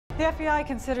The FBI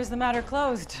considers the matter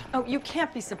closed. Oh, you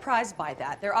can't be surprised by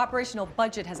that. Their operational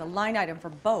budget has a line item for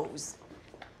bows.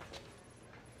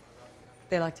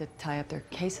 They like to tie up their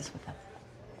cases with them.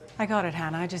 I got it,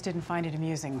 Hannah. I just didn't find it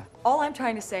amusing. All I'm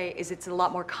trying to say is it's a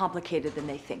lot more complicated than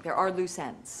they think. There are loose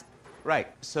ends. Right.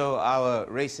 So our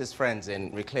racist friends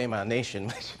in Reclaim Our Nation,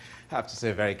 which I have to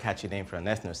say a very catchy name for an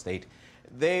ethno-state,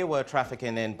 they were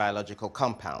trafficking in biological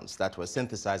compounds that were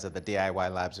synthesized at the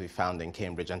DIY labs we found in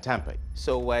Cambridge and Tampa.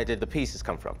 So where did the pieces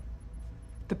come from?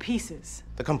 The pieces?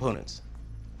 The components.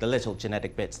 The little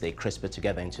genetic bits they CRISPR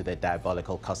together into their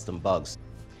diabolical custom bugs.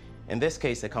 In this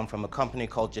case, they come from a company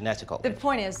called Genetical. The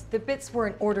point is, the bits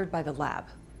weren't ordered by the lab.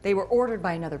 They were ordered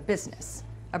by another business,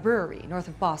 a brewery north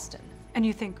of Boston. And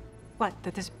you think, what,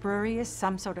 that this brewery is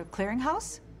some sort of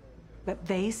clearinghouse? That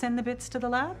they send the bits to the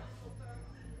lab?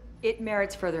 It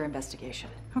merits further investigation.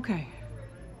 Okay,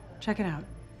 check it out.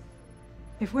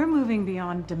 If we're moving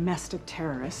beyond domestic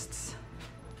terrorists,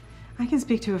 I can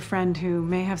speak to a friend who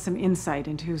may have some insight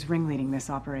into who's ringleading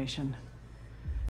this operation.